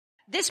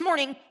This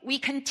morning, we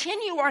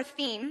continue our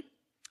theme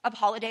of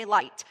Holiday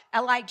Light,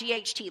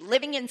 L-I-G-H-T,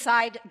 living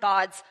inside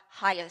God's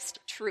highest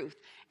truth.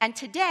 And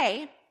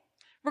today,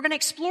 we're going to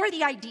explore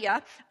the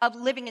idea of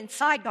living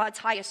inside God's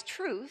highest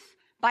truth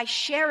by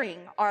sharing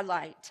our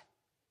light.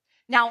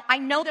 Now, I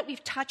know that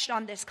we've touched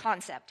on this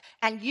concept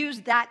and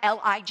used that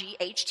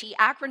L-I-G-H-T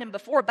acronym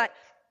before, but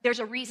there's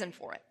a reason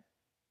for it.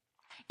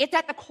 It's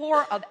at the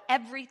core of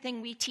everything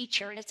we teach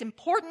here, and it's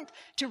important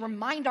to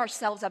remind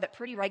ourselves of it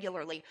pretty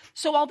regularly.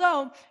 So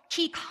although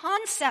key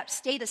concepts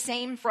stay the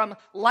same from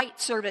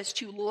light service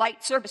to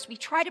light service, we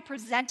try to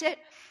present it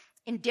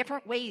in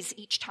different ways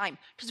each time,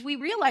 because we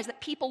realize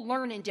that people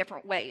learn in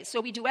different ways. So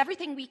we do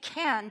everything we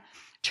can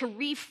to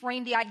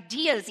reframe the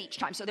ideas each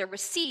time so they're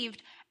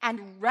received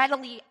and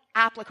readily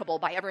applicable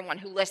by everyone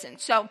who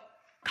listens. So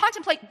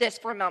contemplate this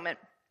for a moment.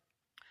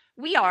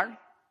 We are,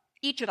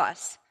 each of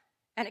us,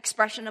 an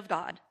expression of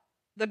God,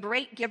 the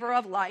great giver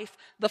of life,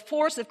 the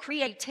force of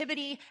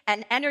creativity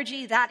and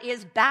energy that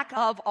is back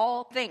of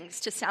all things,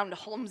 to sound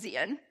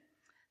Holmesian.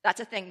 That's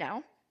a thing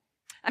now.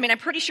 I mean, I'm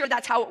pretty sure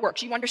that's how it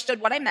works. You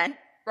understood what I meant,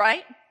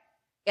 right?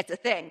 It's a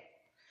thing.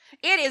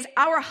 It is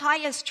our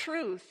highest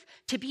truth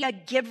to be a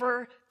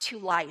giver to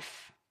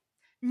life,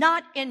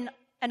 not in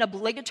an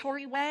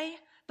obligatory way,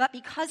 but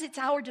because it's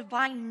our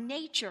divine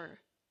nature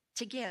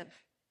to give.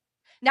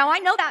 Now, I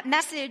know that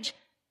message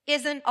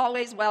isn't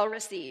always well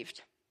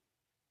received.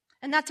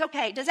 And that's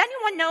okay. Does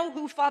anyone know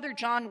who Father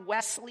John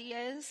Wesley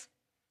is?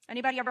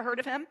 Anybody ever heard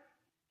of him?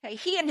 Okay,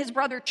 he and his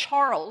brother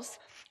Charles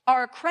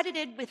are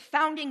credited with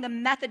founding the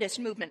Methodist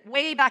movement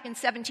way back in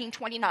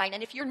 1729.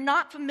 And if you're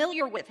not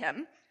familiar with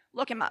him,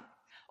 look him up.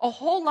 A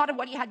whole lot of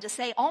what he had to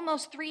say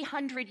almost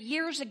 300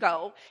 years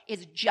ago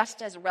is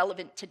just as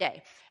relevant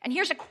today. And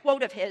here's a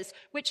quote of his,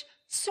 which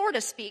sort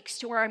of speaks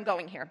to where I'm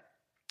going here.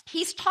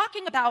 He's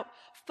talking about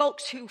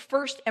folks who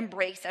first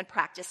embrace and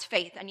practice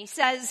faith. And he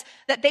says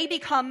that they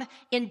become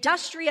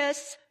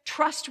industrious,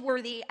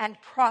 trustworthy, and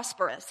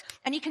prosperous.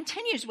 And he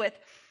continues with,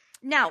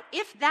 now,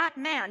 if that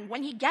man,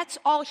 when he gets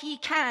all he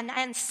can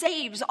and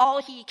saves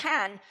all he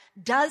can,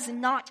 does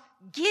not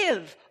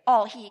give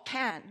all he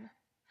can,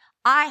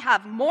 I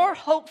have more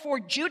hope for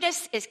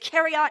Judas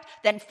Iscariot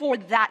than for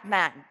that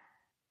man.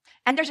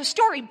 And there's a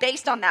story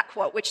based on that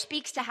quote, which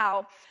speaks to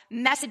how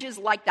messages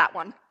like that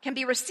one can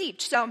be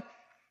received. So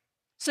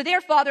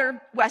there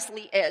Father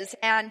Wesley is,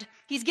 and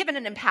he's given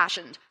an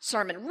impassioned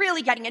sermon,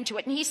 really getting into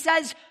it. And he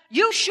says,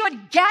 you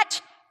should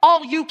get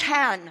all you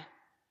can.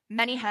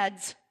 Many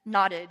heads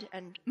nodded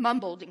and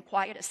mumbled in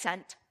quiet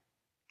assent.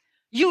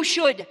 You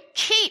should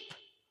keep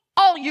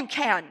all you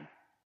can.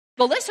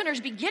 The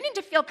listeners, beginning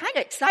to feel kind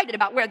of excited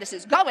about where this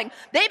is going,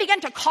 they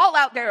begin to call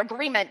out their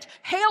agreement,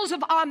 hails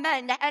of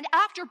amen, and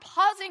after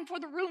pausing for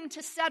the room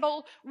to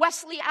settle,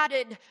 Wesley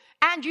added,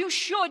 and you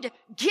should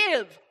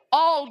give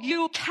all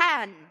you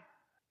can.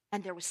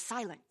 And there was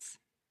silence.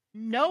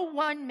 No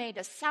one made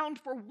a sound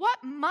for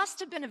what must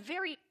have been a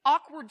very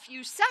awkward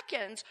few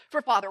seconds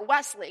for Father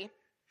Wesley,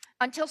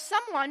 until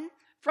someone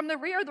from the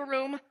rear of the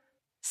room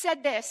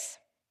said this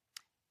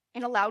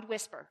in a loud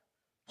whisper.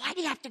 Why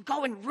do you have to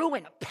go and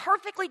ruin a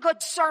perfectly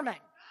good sermon?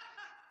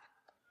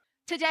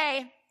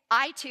 Today,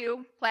 I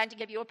too plan to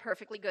give you a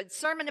perfectly good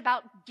sermon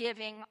about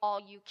giving all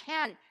you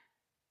can.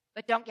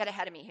 But don't get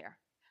ahead of me here.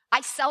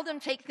 I seldom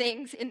take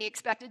things in the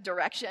expected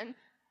direction.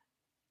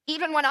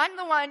 Even when I'm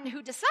the one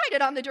who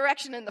decided on the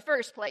direction in the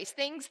first place,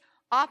 things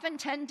often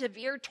tend to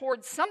veer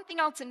towards something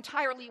else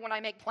entirely when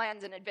I make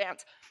plans in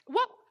advance. Who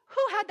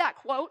had that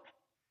quote?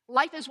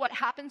 Life is what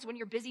happens when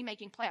you're busy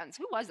making plans.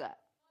 Who was that?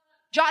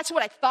 That's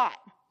what I thought.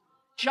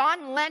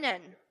 John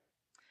Lennon.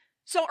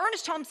 So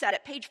Ernest Holmes said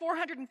at page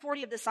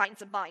 440 of The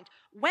Science of Mind,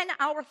 when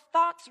our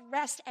thoughts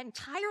rest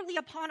entirely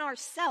upon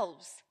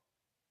ourselves,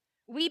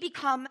 we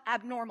become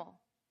abnormal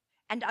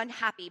and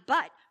unhappy.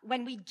 But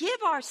when we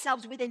give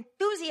ourselves with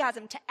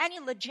enthusiasm to any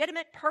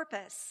legitimate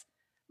purpose,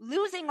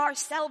 losing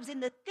ourselves in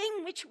the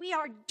thing which we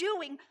are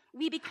doing,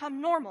 we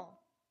become normal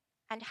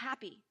and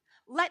happy.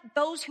 Let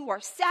those who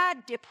are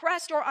sad,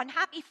 depressed, or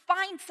unhappy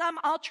find some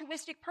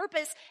altruistic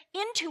purpose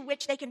into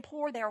which they can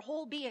pour their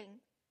whole being,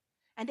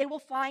 and they will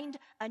find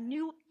a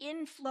new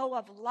inflow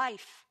of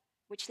life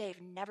which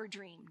they've never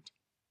dreamed.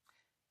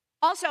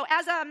 Also,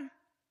 as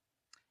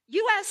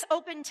U.S.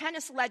 Open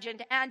tennis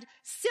legend and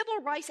civil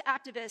rights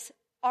activist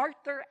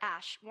Arthur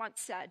Ashe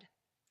once said,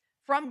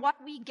 from what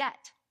we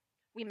get,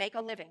 we make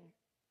a living.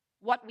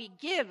 What we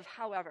give,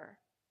 however,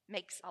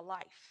 makes a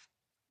life.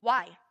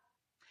 Why?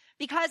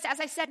 Because, as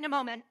I said in a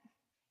moment,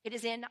 it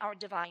is in our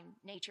divine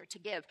nature to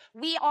give.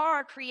 We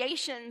are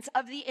creations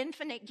of the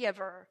infinite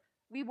giver.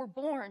 We were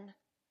born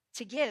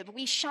to give.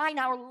 We shine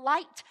our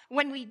light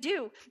when we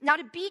do. Now,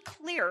 to be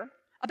clear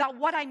about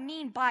what I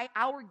mean by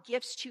our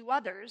gifts to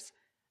others,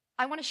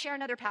 I want to share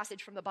another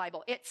passage from the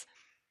Bible. It's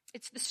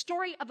the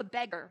story of a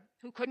beggar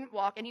who couldn't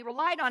walk, and he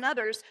relied on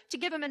others to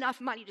give him enough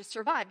money to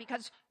survive,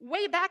 because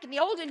way back in the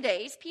olden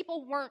days,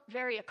 people weren't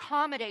very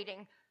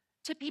accommodating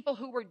to people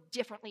who were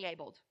differently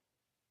abled.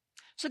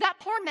 So that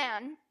poor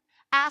man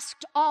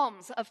asked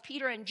alms of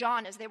Peter and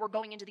John as they were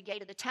going into the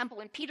gate of the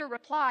temple, and Peter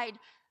replied,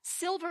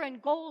 Silver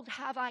and gold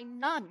have I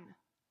none,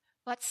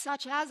 but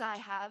such as I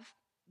have,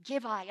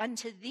 give I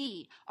unto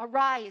thee.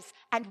 Arise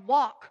and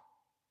walk.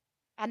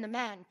 And the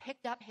man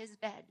picked up his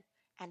bed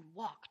and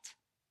walked.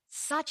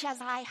 Such as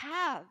I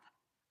have,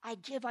 I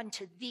give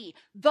unto thee.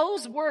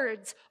 Those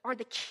words are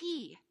the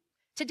key.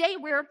 Today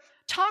we're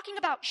talking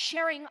about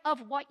sharing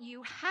of what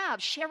you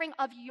have, sharing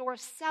of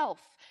yourself.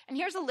 And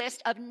here's a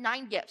list of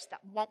 9 gifts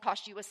that won't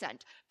cost you a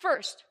cent.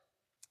 First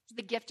is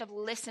the gift of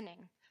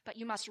listening, but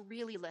you must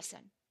really listen.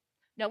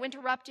 No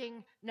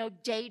interrupting, no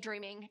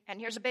daydreaming,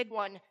 and here's a big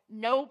one,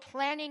 no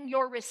planning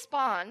your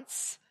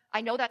response.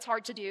 I know that's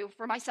hard to do,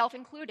 for myself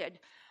included,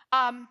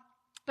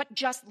 but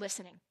just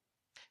listening.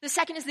 The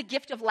second is the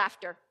gift of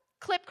laughter.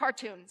 Clip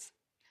cartoons.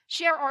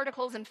 Share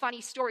articles and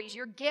funny stories.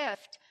 Your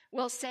gift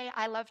will say,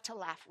 I love to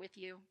laugh with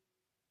you.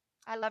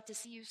 I love to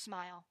see you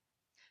smile.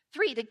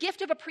 3, the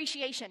gift of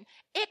appreciation.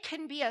 It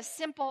can be a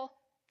simple,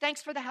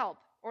 thanks for the help,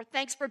 or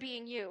thanks for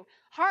being you.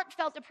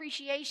 Heartfelt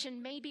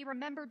appreciation may be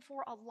remembered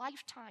for a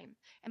lifetime.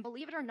 And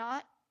believe it or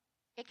not,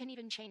 it can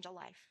even change a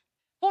life.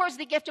 4 is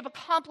the gift of a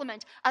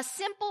compliment. A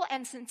simple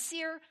and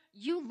sincere,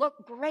 you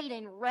look great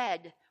in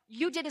red.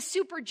 You did a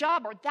super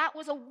job, or that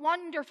was a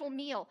wonderful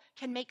meal,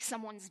 can make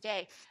someone's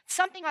day.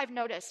 Something I've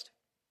noticed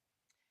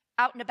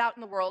out and about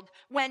in the world,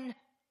 when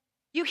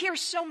you hear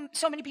so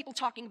many people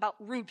talking about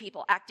rude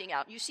people acting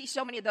out, you see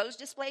so many of those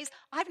displays,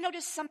 I've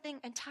noticed something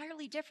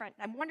entirely different.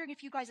 I'm wondering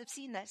if you guys have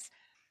seen this.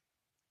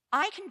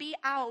 I can be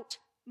out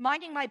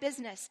minding my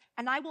business,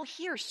 and I will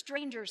hear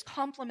strangers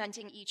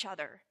complimenting each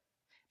other.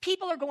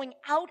 People are going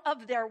out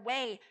of their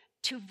way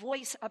to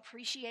voice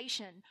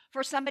appreciation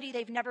for somebody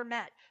they've never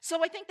met.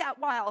 So I think that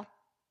while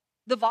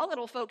the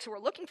volatile folks who are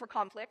looking for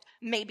conflict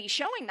may be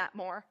showing that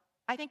more,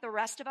 I think the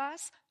rest of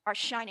us are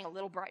shining a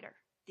little brighter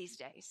these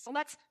days. So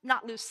let's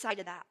not lose sight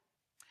of that.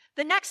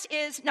 The next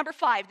is number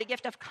 5, the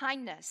gift of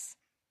kindness.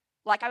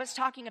 Like I was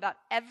talking about,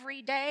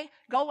 every day,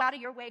 go out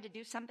of your way to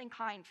do something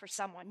kind for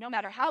someone, no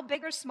matter how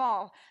big or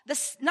small.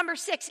 Number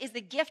 6 is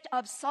the gift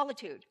of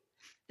solitude.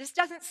 This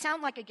doesn't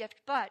sound like a gift,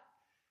 but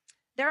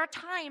there are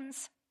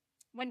times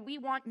when we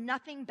want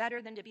nothing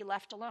better than to be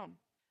left alone.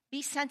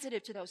 Be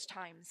sensitive to those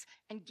times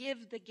and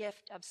give the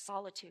gift of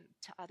solitude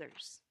to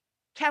others.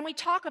 Can we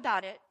talk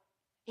about it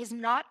is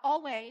not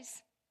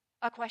always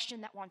a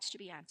question that wants to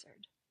be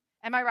answered.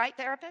 Am I right,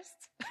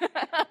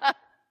 therapists?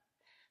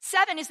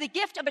 7 is the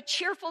gift of a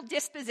cheerful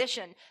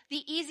disposition.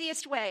 The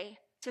easiest way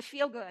to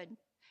feel good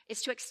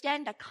is to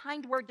extend a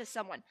kind word to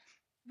someone.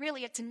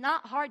 Really, it's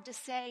not hard to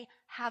say,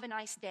 have a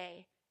nice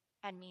day,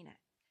 and mean it.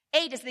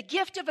 8 is the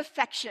gift of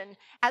affection.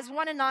 As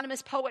one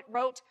anonymous poet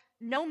wrote,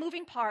 no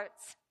moving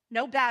parts,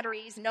 no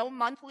batteries, no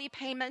monthly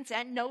payments,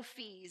 and no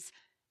fees.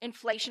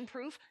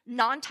 Inflation-proof,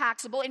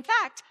 non-taxable. In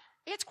fact,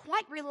 it's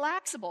quite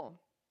relaxable.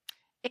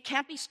 It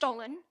can't be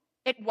stolen.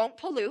 It won't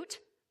pollute.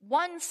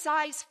 One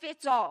size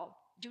fits all.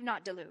 Do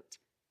not dilute.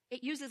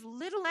 It uses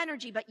little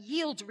energy but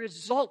yields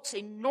results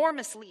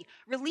enormously,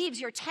 relieves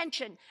your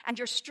tension and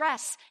your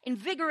stress,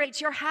 invigorates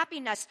your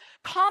happiness,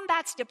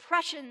 combats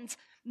depressions,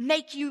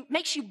 makes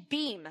you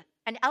beam,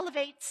 and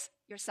elevates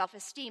your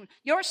self-esteem.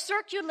 Your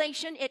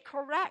circulation, it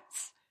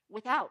corrects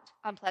without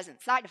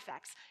unpleasant side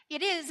effects.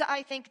 It is,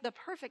 I think, the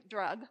perfect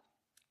drug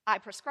I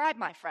prescribe,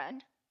 my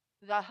friend,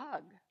 the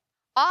hug.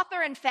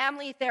 Author and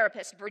family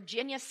therapist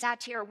Virginia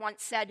Satir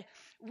once said,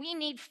 we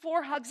need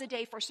 4 hugs a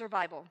day for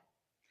survival.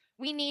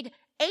 We need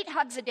 8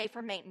 hugs a day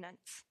for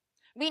maintenance.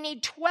 We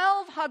need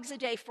 12 hugs a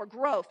day for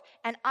growth.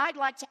 And I'd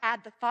like to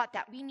add the thought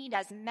that we need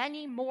as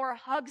many more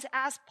hugs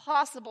as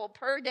possible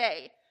per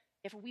day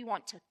if we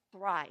want to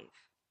thrive.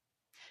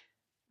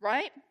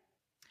 Right?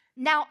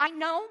 Now, I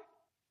know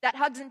that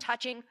hugs and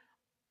touching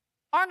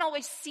aren't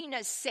always seen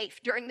as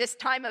safe during this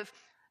time of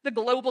the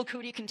global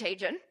cootie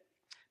contagion.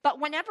 But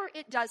whenever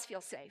it does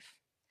feel safe,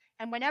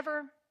 and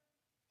whenever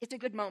it's a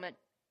good moment,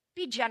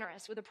 be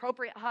generous with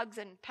appropriate hugs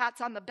and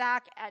pats on the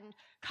back and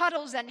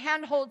cuddles and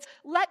handholds.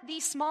 Let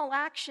these small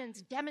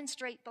actions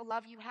demonstrate the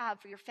love you have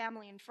for your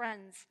family and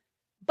friends.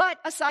 But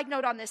a side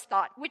note on this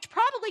thought, which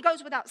probably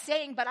goes without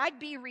saying, but I'd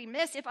be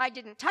remiss if I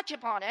didn't touch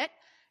upon it.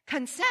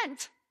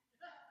 Consent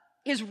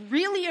is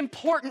really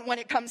important when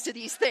it comes to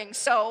these things.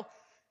 So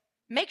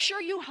make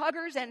sure you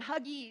huggers and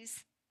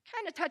huggies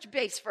kind of touch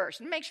base first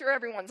and make sure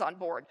everyone's on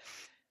board.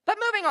 But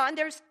moving on,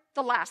 there's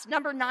the last.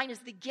 Number 9 is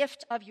the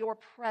gift of your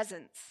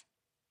presence.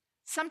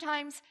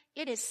 Sometimes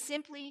it is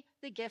simply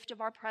the gift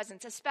of our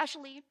presence,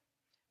 especially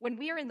when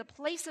we are in the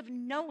place of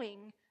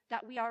knowing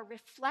that we are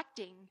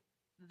reflecting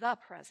the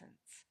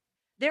presence.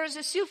 There is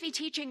a Sufi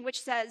teaching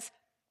which says,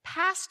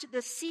 past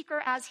the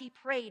seeker as he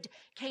prayed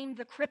came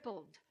the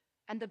crippled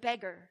and the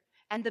beggar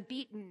and the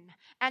beaten,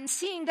 and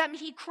seeing them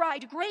he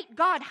cried, great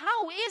God,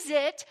 how is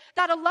it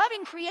that a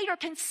loving creator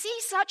can see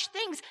such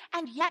things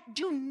and yet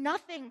do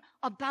nothing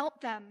about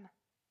them?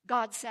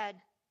 God said,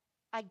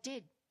 I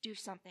did do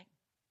something.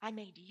 I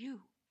made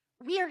you.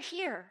 We are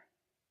here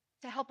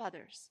to help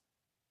others,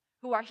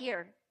 who are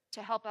here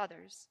to help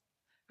others,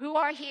 who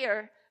are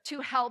here to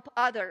help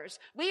others.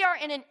 We are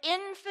in an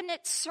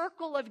infinite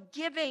circle of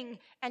giving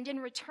and in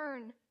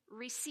return,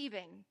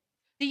 receiving.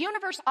 The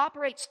universe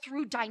operates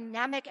through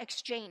dynamic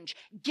exchange.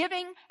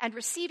 Giving and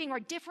receiving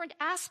are different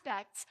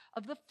aspects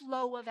of the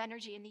flow of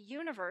energy in the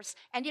universe.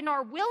 And in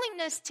our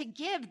willingness to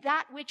give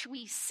that which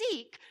we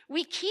seek,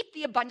 we keep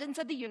the abundance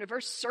of the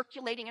universe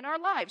circulating in our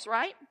lives,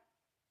 right?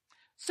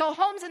 So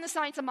Holmes in The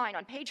Science of Mind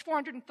on page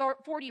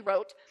 440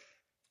 wrote,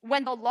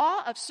 when the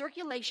law of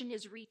circulation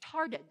is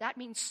retarded, that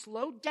means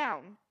slowed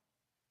down,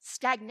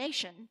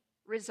 stagnation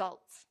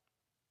results.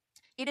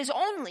 It is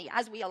only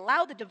as we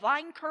allow the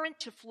divine current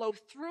to flow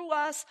through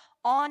us,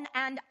 on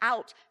and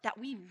out, that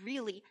we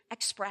really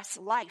express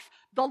life.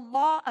 The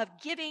law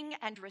of giving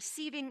and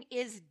receiving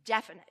is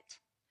definite.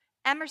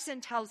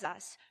 Emerson tells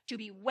us to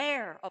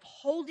beware of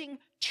holding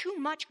too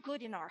much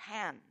good in our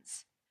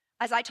hands.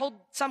 As I told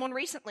someone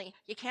recently,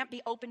 you can't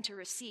be open to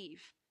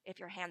receive if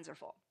your hands are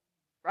full,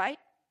 right?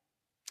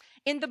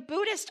 In the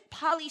Buddhist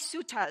Pali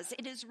Suttas,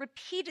 it is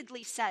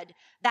repeatedly said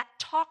that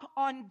talk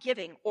on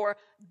giving, or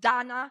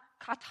dana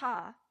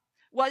kata,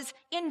 was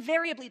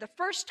invariably the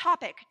first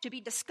topic to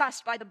be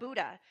discussed by the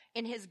Buddha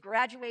in his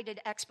graduated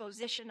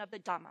exposition of the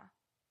Dhamma.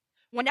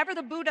 Whenever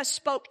the Buddha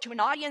spoke to an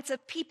audience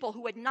of people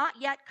who had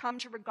not yet come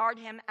to regard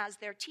him as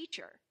their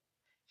teacher,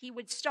 he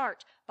would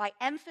start by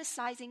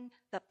emphasizing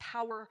the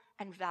power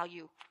and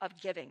value of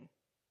giving.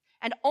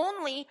 And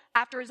only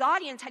after his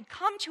audience had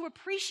come to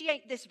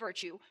appreciate this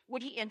virtue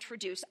would he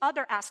introduce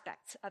other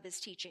aspects of his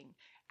teaching.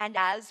 And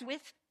as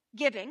with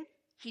giving,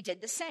 he did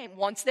the same.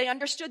 Once they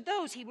understood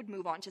those, he would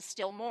move on to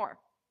still more.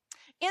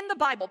 In the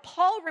Bible,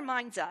 Paul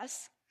reminds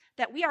us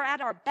that we are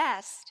at our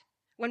best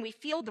when we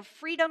feel the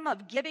freedom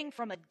of giving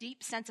from a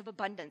deep sense of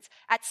abundance.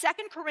 At 2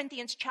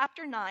 Corinthians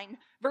chapter 9,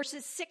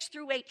 verses 6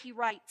 through 8, he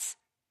writes,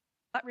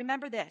 but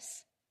remember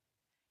this,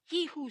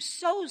 he who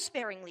sows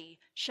sparingly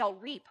shall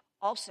reap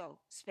also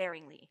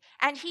sparingly.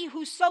 And he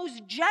who sows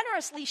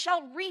generously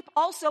shall reap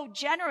also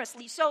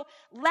generously. So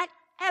let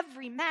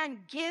every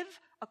man give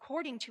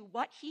according to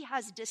what he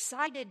has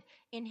decided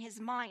in his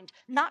mind,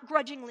 not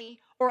grudgingly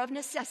or of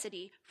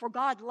necessity, for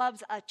God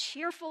loves a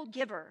cheerful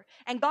giver.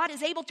 And God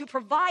is able to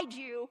provide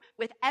you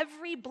with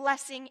every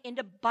blessing in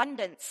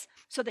abundance,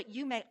 so that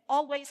you may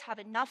always have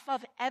enough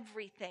of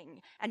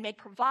everything and may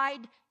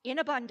provide in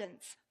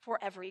abundance for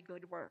every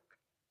good work.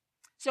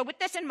 So with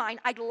this in mind,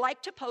 I'd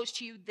like to pose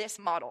to you this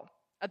model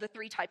of the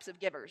three types of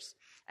givers.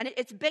 And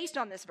it's based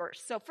on this verse.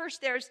 So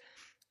first there's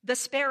the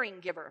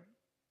sparing giver.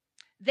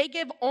 They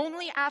give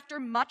only after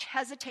much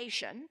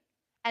hesitation,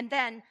 and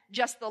then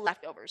just the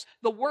leftovers,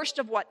 the worst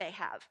of what they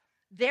have.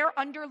 Their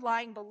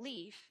underlying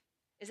belief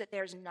is that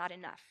there's not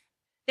enough.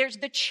 There's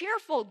the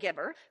cheerful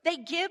giver. They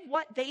give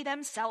what they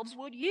themselves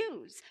would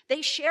use.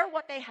 They share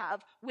what they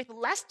have with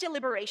less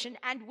deliberation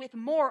and with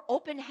more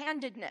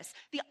open-handedness.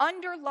 The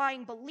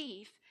underlying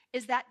belief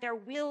is that there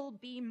will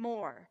be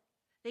more.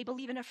 They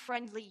believe in a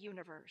friendly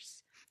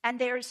universe. And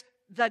there's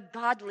the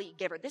godly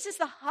giver. This is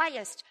the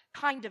highest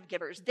kind of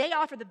givers. They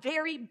offer the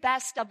very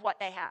best of what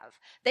they have.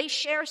 They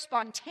share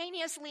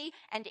spontaneously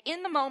and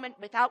in the moment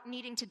without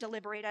needing to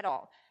deliberate at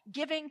all.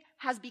 Giving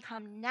has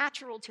become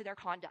natural to their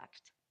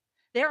conduct.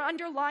 Their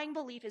underlying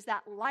belief is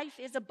that life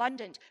is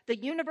abundant. The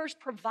universe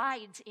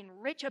provides in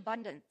rich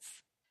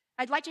abundance.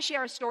 I'd like to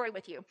share a story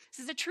with you.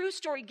 This is a true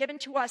story given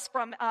to us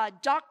from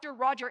Dr.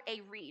 Roger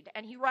A. Reed,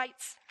 and he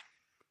writes,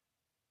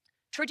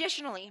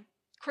 traditionally,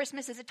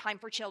 Christmas is a time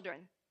for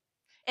children.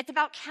 It's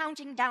about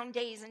counting down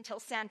days until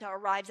Santa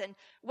arrives and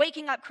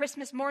waking up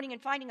Christmas morning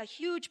and finding a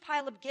huge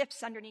pile of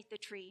gifts underneath the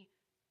tree.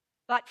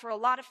 But for a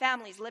lot of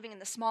families living in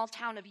the small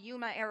town of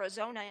Yuma,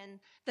 Arizona in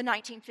the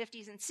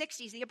 1950s and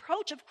 60s, the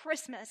approach of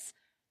Christmas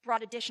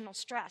brought additional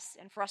stress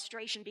and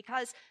frustration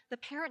because the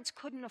parents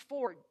couldn't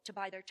afford to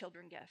buy their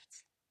children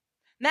gifts.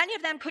 Many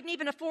of them couldn't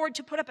even afford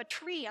to put up a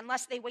tree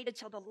unless they waited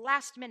till the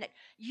last minute,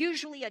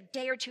 usually a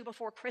day or two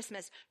before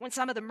Christmas, when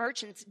some of the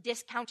merchants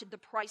discounted the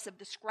price of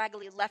the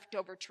scraggly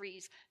leftover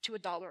trees to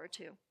 $1 or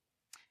 $2.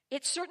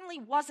 It certainly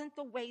wasn't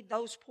the way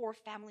those poor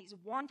families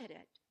wanted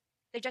it.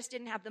 They just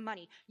didn't have the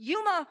money.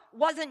 Yuma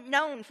wasn't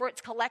known for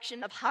its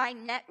collection of high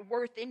net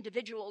worth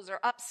individuals or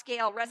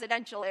upscale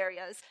residential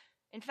areas.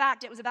 In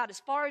fact, it was about as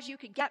far as you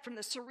could get from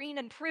the serene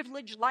and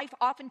privileged life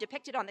often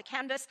depicted on the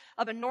canvas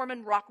of a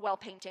Norman Rockwell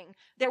painting.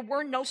 There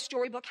were no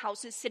storybook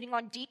houses sitting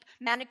on deep,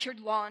 manicured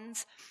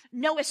lawns,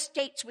 no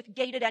estates with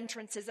gated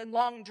entrances and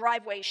long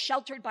driveways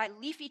sheltered by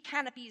leafy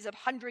canopies of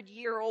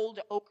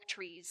 100-year-old oak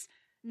trees.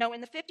 No, in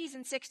the 50s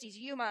and 60s,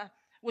 Yuma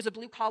was a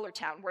blue-collar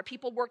town where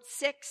people worked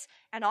 6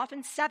 and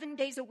often 7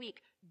 days a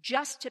week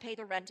just to pay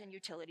the rent and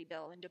utility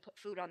bill and to put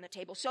food on the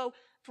table. So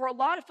for a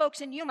lot of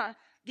folks in Yuma,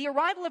 the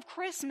arrival of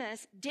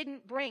Christmas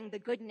didn't bring the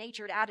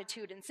good-natured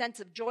attitude and sense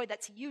of joy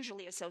that's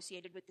usually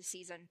associated with the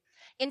season.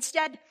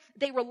 Instead,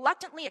 they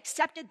reluctantly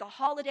accepted the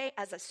holiday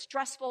as a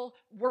stressful,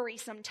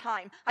 worrisome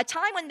time, a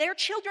time when their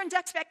children's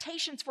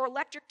expectations for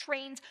electric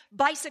trains,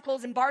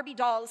 bicycles, and Barbie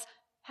dolls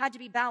had to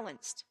be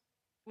balanced.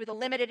 With a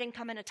limited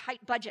income and a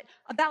tight budget,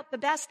 about the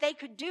best they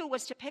could do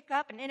was to pick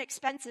up an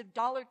inexpensive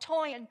dollar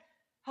toy and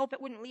hope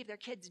it wouldn't leave their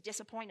kids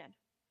disappointed.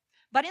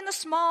 But in the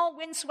small,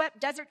 windswept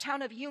desert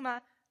town of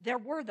Yuma, there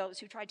were those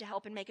who tried to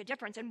help and make a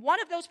difference. And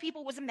one of those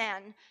people was a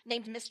man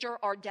named Mr.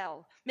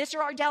 Ardell. Mr.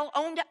 Ardell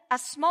owned a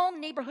small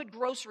neighborhood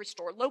grocery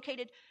store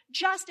located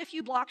just a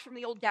few blocks from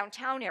the old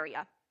downtown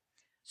area.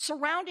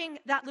 Surrounding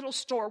that little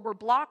store were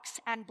blocks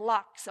and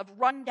blocks of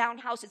run-down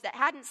houses that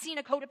hadn't seen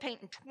a coat of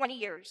paint in 20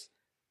 years.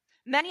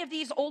 Many of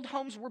these old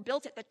homes were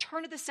built at the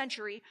turn of the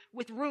century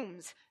with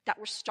rooms that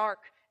were stark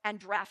and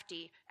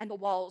drafty and the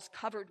walls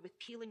covered with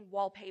peeling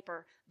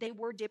wallpaper. They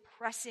were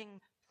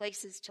depressing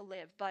places to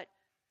live, but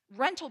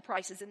rental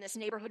prices in this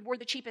neighborhood were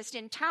the cheapest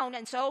in town,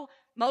 and so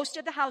most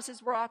of the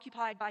houses were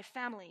occupied by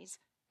families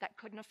that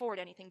couldn't afford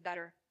anything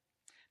better.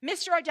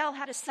 Mr. Ardell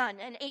had a son,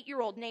 an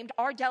 8-year-old named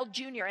Ardell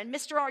Jr., and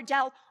Mr.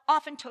 Ardell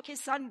often took his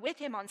son with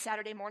him on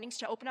Saturday mornings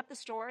to open up the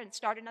store and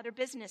start another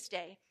business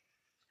day.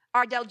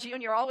 Ardell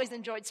Jr. always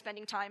enjoyed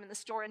spending time in the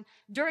store, and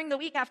during the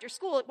week after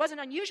school, it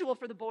wasn't unusual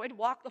for the boy to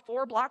walk the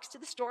 4 blocks to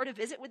the store to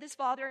visit with his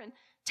father and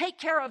take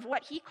care of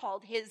what he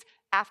called his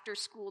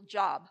after-school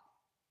job.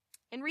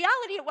 In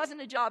reality, it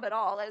wasn't a job at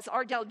all, as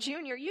Ardell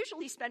Jr.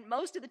 usually spent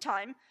most of the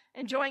time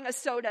enjoying a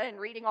soda and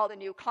reading all the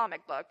new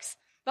comic books.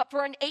 But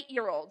for an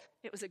 8-year-old,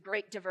 it was a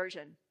great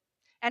diversion.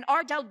 And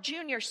Ardell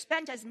Jr.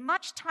 spent as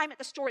much time at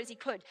the store as he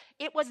could.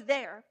 It was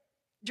there,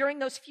 during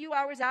those few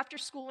hours after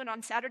school and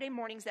on Saturday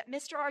mornings, that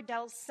Mr.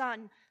 Ardell's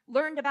son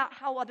learned about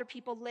how other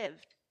people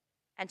lived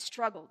and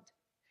struggled.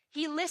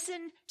 He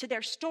listened to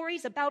their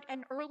stories about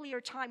an earlier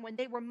time when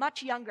they were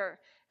much younger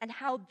and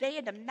how they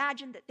had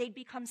imagined that they'd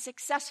become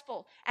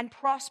successful and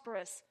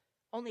prosperous,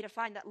 only to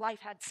find that life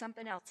had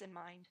something else in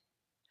mind.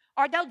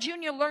 Ardell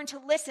Jr. learned to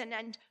listen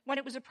and, when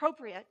it was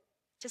appropriate,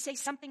 to say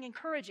something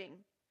encouraging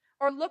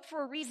or look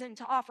for a reason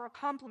to offer a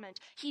compliment.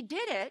 He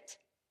did it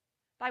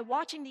by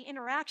watching the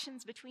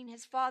interactions between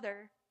his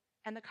father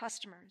and the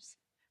customers,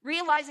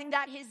 realizing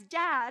that his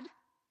dad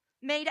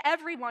made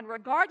everyone,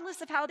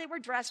 regardless of how they were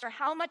dressed or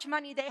how much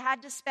money they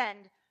had to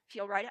spend,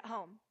 feel right at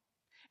home.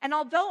 And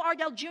although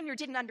Ardell Jr.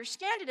 didn't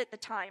understand it at the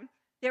time,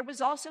 there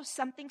was also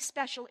something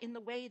special in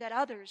the way that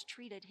others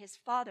treated his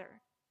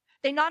father.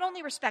 They not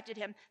only respected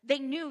him, they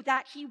knew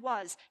that he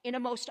was, in a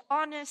most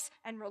honest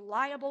and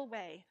reliable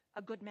way,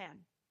 a good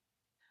man.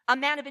 A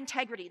man of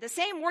integrity, the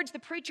same words the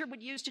preacher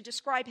would use to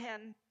describe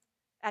him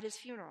at his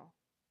funeral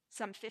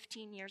some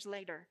 15 years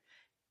later.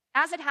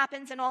 As it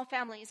happens in all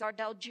families,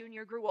 Ardell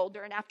Jr. grew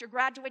older, and after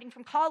graduating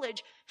from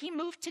college, he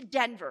moved to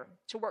Denver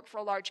to work for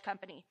a large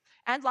company.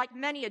 And like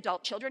many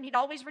adult children, he'd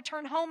always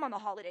return home on the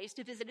holidays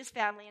to visit his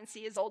family and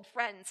see his old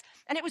friends.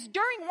 And it was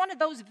during one of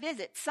those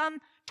visits, some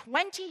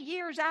 20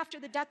 years after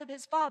the death of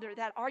his father,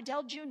 that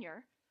Ardell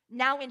Jr.,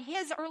 now in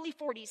his early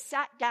 40s,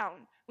 sat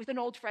down with an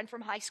old friend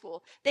from high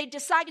school. They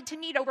decided to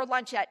meet over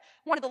lunch at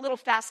one of the little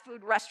fast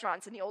food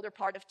restaurants in the older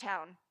part of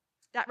town.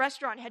 That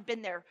restaurant had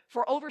been there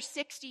for over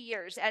 60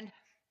 years, and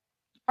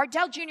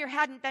Ardell Jr.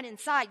 hadn't been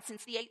inside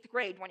since the 8th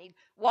grade, when he'd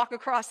walk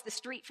across the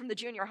street from the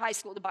junior high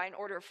school to buy an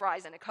order of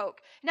fries and a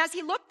Coke. And as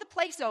he looked the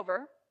place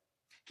over,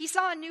 he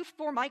saw a new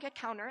Formica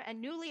counter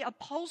and newly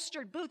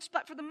upholstered booths,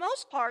 but for the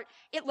most part,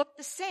 it looked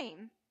the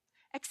same,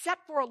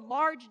 except for a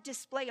large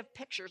display of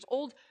pictures,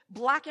 old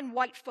black and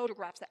white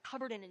photographs that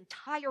covered an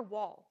entire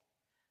wall.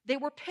 They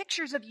were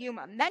pictures of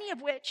Yuma, many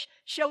of which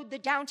showed the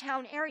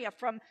downtown area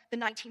from the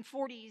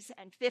 1940s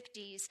and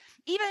 50s.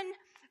 Even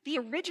the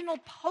original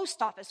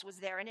post office was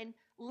there, and in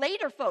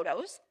later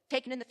photos,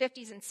 taken in the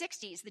 50s and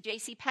 60s, the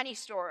JCPenney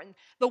store and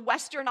the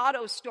Western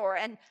Auto store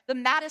and the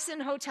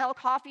Madison Hotel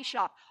coffee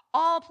shop,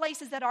 all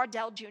places that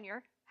Ardell Jr.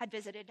 had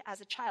visited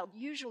as a child,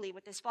 usually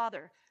with his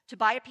father, to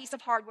buy a piece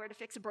of hardware to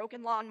fix a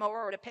broken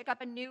lawnmower or to pick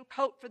up a new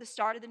coat for the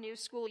start of the new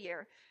school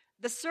year.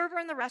 The server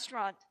in the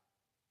restaurant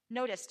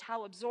noticed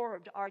how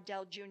absorbed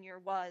Ardell Jr.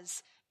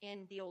 was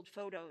in the old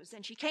photos,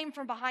 and she came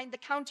from behind the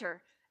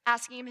counter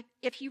asking him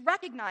if he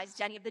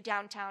recognized any of the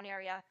downtown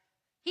area.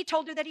 He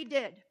told her that he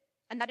did,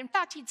 and that in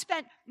fact he'd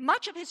spent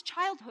much of his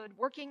childhood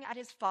working at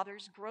his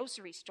father's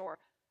grocery store,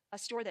 a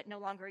store that no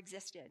longer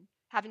existed,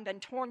 having been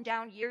torn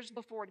down years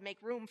before to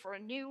make room for a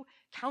new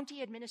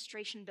county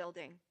administration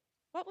building.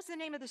 What was the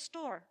name of the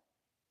store?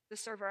 The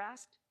server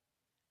asked.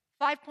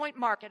 5 Point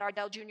Market,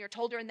 Ardell Jr.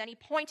 told her, and then he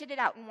pointed it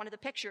out in one of the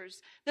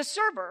pictures. The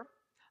server,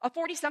 a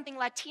 40-something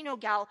Latino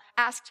gal,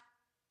 asked,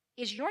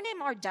 "Is your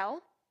name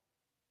Ardell?"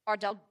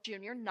 Ardell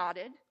Jr.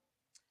 nodded.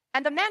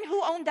 "And the man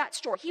who owned that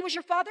store, he was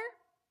your father?"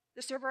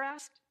 the server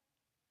asked.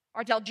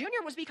 Ardell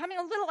Jr. was becoming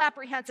a little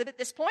apprehensive at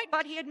this point,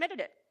 but he admitted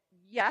it.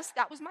 "Yes,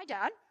 that was my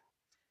dad."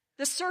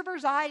 The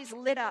server's eyes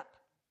lit up.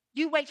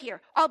 "You wait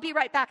here. I'll be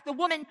right back." The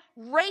woman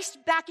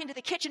raced back into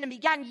the kitchen and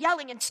began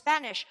yelling in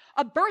Spanish.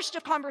 A burst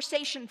of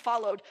conversation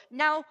followed.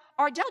 Now,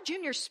 Ardell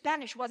Jr.'s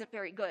Spanish wasn't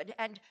very good,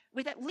 and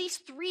with at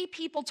least 3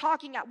 people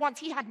talking at once,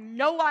 he had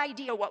no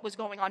idea what was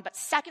going on. But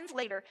seconds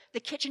later,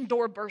 the kitchen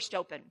door burst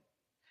open.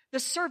 The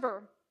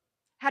server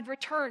had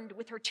returned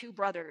with her 2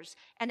 brothers,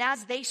 and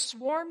as they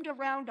swarmed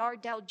around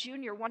Ardell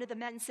Jr., one of the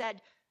men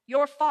said,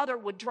 "Your father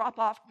would drop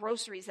off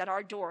groceries at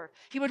our door.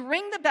 He would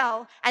ring the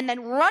bell and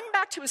then run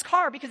back to his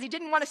car because he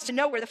didn't want us to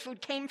know where the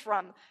food came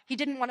from. He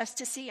didn't want us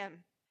to see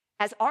him."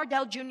 As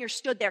Ardell Jr.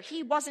 stood there,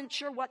 he wasn't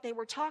sure what they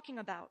were talking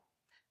about.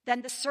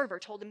 Then the server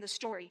told him the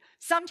story.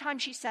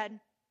 Sometimes, she said,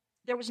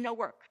 there was no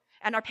work,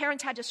 and our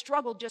parents had to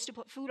struggle just to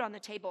put food on the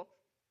table.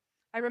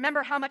 I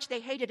remember how much they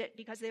hated it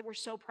because they were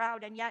so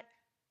proud, and yet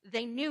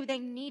they knew they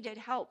needed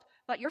help.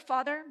 But your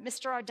father,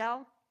 Mr.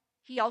 Ardell,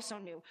 he also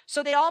knew.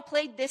 So they all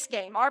played this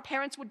game. Our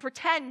parents would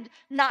pretend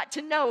not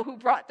to know who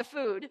brought the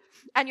food,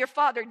 and your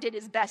father did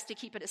his best to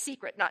keep it a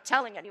secret, not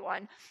telling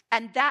anyone.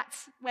 And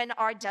that's when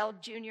Ardell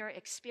Jr.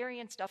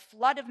 experienced a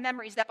flood of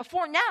memories that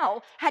before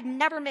now had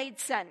never made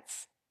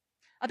sense.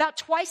 About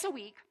twice a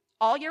week,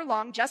 all year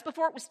long, just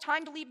before it was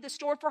time to leave the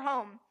store for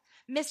home,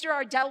 Mr.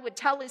 Ardell would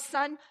tell his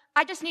son,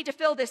 I just need to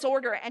fill this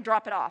order and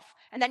drop it off.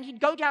 And then he'd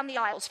go down the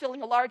aisles,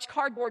 filling a large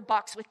cardboard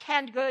box with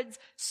canned goods,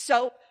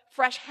 soap,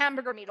 fresh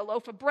hamburger meat, a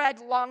loaf of bread,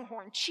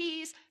 Longhorn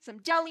cheese, some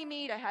deli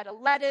meat, a head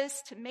of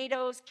lettuce,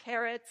 tomatoes,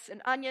 carrots,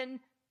 an onion,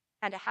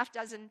 and a half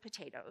dozen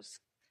potatoes.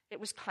 It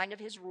was kind of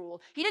his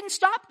rule. He didn't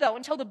stop, though,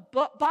 until the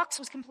box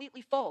was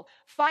completely full,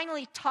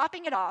 finally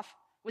topping it off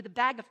with a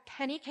bag of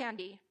penny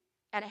candy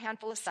and a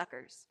handful of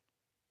suckers.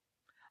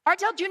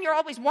 Ardell Jr.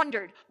 always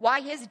wondered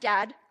why his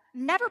dad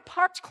never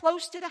parked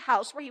close to the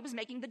house where he was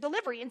making the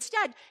delivery.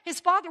 Instead, his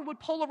father would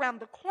pull around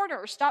the corner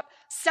or stop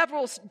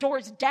several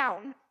doors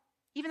down,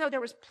 even though there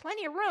was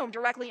plenty of room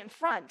directly in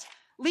front.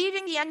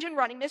 Leaving the engine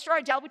running, Mr.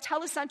 Ardell would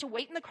tell his son to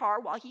wait in the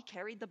car while he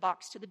carried the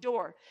box to the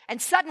door.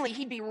 And suddenly,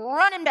 he'd be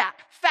running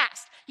back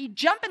fast. He'd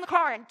jump in the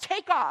car and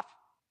take off.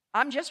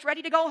 I'm just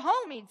ready to go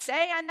home, he'd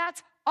say, and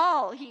that's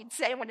all he'd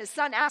say when his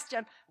son asked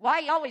him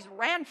why he always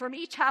ran from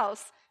each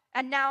house.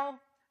 And now,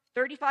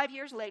 35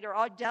 years later,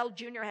 Ardell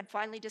Jr. had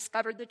finally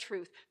discovered the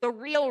truth, the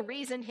real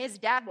reason his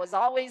dad was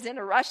always in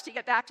a rush to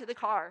get back to the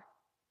car.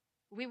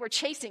 We were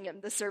chasing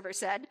him, the server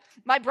said.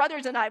 My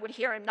brothers and I would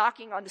hear him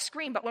knocking on the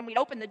screen, but when we'd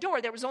open the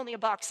door, there was only a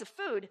box of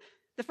food.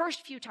 The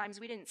first few times,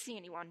 we didn't see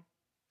anyone.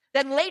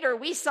 Then later,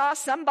 we saw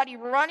somebody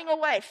running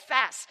away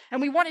fast,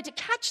 and we wanted to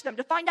catch them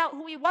to find out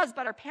who he was,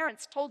 but our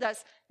parents told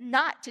us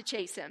not to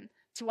chase him,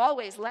 to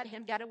always let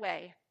him get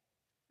away.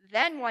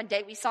 Then one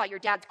day we saw your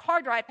dad's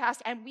car drive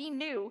past, and we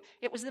knew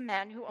it was the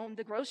man who owned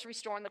the grocery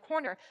store on the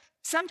corner.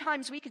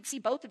 Sometimes we could see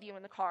both of you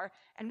in the car,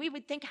 and we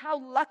would think how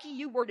lucky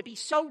you were to be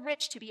so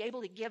rich to be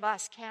able to give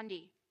us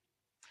candy.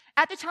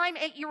 At the time,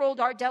 8-year-old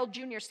Ardell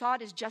Jr. saw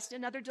it as just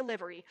another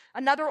delivery,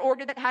 another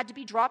order that had to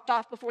be dropped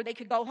off before they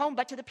could go home.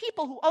 But to the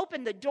people who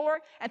opened the door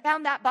and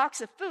found that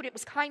box of food, it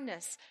was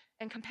kindness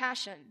and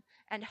compassion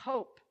and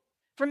hope.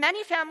 For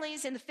many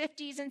families in the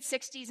 50s and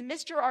 60s,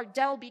 Mr.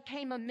 Ardell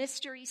became a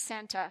mystery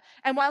Santa.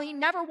 And while he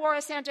never wore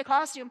a Santa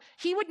costume,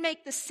 he would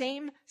make the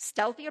same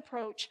stealthy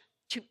approach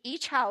to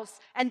each house.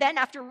 And then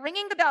after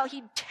ringing the bell,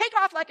 he'd take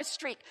off like a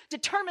streak,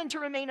 determined to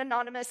remain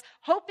anonymous,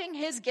 hoping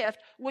his gift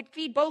would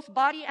feed both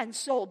body and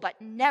soul,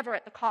 but never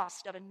at the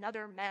cost of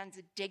another man's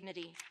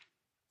dignity.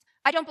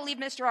 I don't believe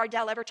Mr.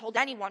 Ardell ever told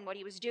anyone what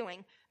he was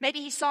doing. Maybe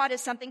he saw it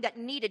as something that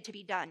needed to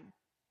be done,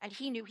 and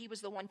he knew he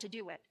was the one to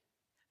do it.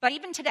 But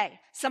even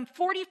today, some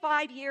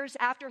 45 years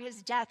after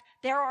his death,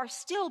 there are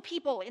still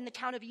people in the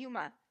town of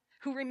Yuma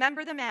who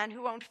remember the man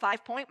who owned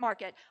 5 Point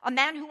Market, a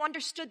man who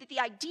understood that the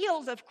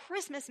ideals of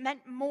Christmas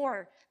meant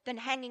more than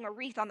hanging a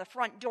wreath on the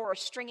front door or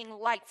stringing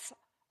lights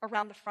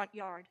around the front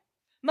yard.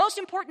 Most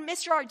important,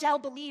 Mr. Ardell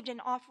believed in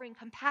offering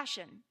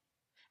compassion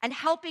and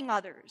helping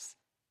others,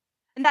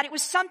 and that it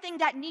was something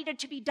that needed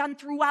to be done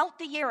throughout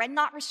the year and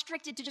not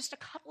restricted to just a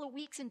couple of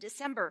weeks in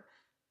December.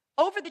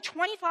 Over the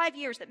 25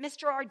 years that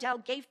Mr. Ardell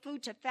gave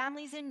food to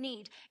families in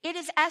need, it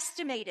is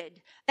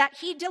estimated that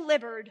he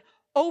delivered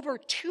over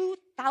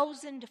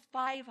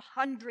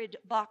 2,500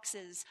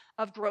 boxes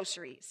of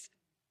groceries.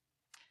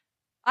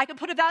 I could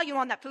put a value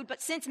on that food,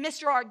 but since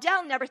Mr.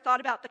 Ardell never thought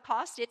about the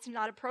cost, it's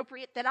not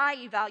appropriate that I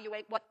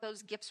evaluate what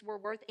those gifts were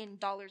worth in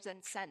dollars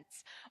and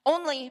cents.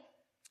 Only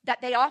that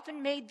they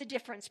often made the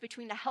difference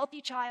between a healthy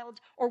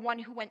child or one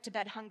who went to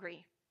bed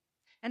hungry.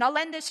 And I'll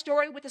end this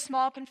story with a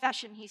small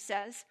confession, he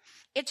says.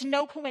 It's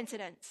no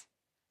coincidence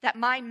that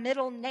my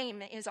middle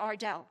name is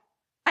Ardell.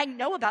 I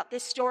know about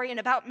this story and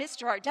about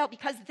Mr. Ardell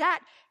because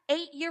that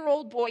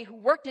 8-year-old boy who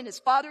worked in his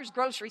father's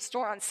grocery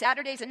store on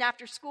Saturdays and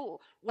after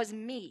school was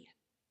me.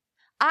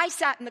 I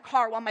sat in the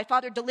car while my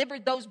father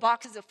delivered those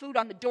boxes of food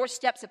on the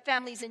doorsteps of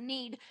families in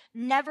need,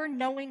 never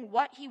knowing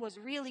what he was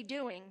really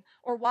doing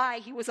or why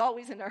he was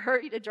always in a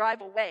hurry to drive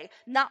away,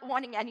 not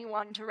wanting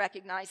anyone to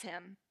recognize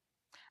him.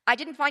 I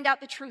didn't find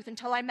out the truth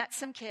until I met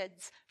some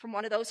kids from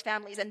one of those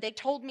families, and they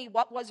told me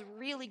what was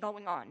really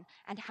going on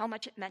and how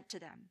much it meant to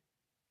them.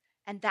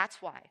 And that's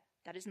why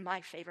that is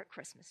my favorite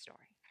Christmas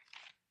story.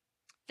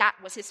 That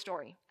was his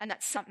story, and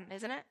that's something,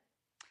 isn't it?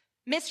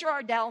 Mr.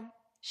 Ardell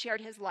shared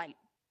his light.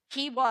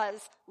 He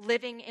was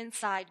living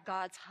inside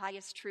God's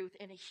highest truth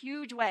in a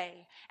huge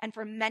way and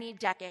for many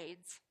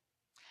decades.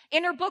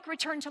 In her book,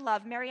 Return to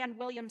Love, Marianne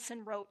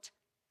Williamson wrote,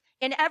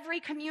 "In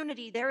every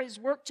community there is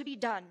work to be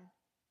done.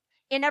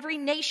 In every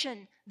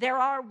nation, there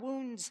are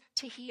wounds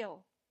to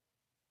heal.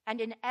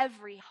 And in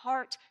every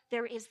heart,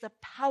 there is the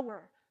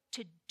power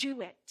to do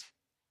it.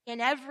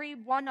 In every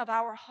one of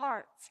our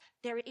hearts,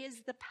 there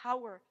is the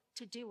power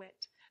to do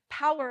it.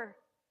 Power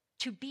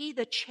to be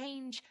the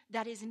change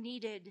that is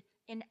needed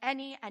in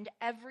any and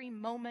every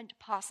moment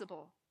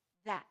possible.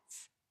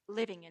 That's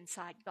living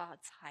inside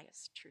God's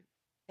highest truth.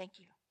 Thank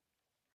you.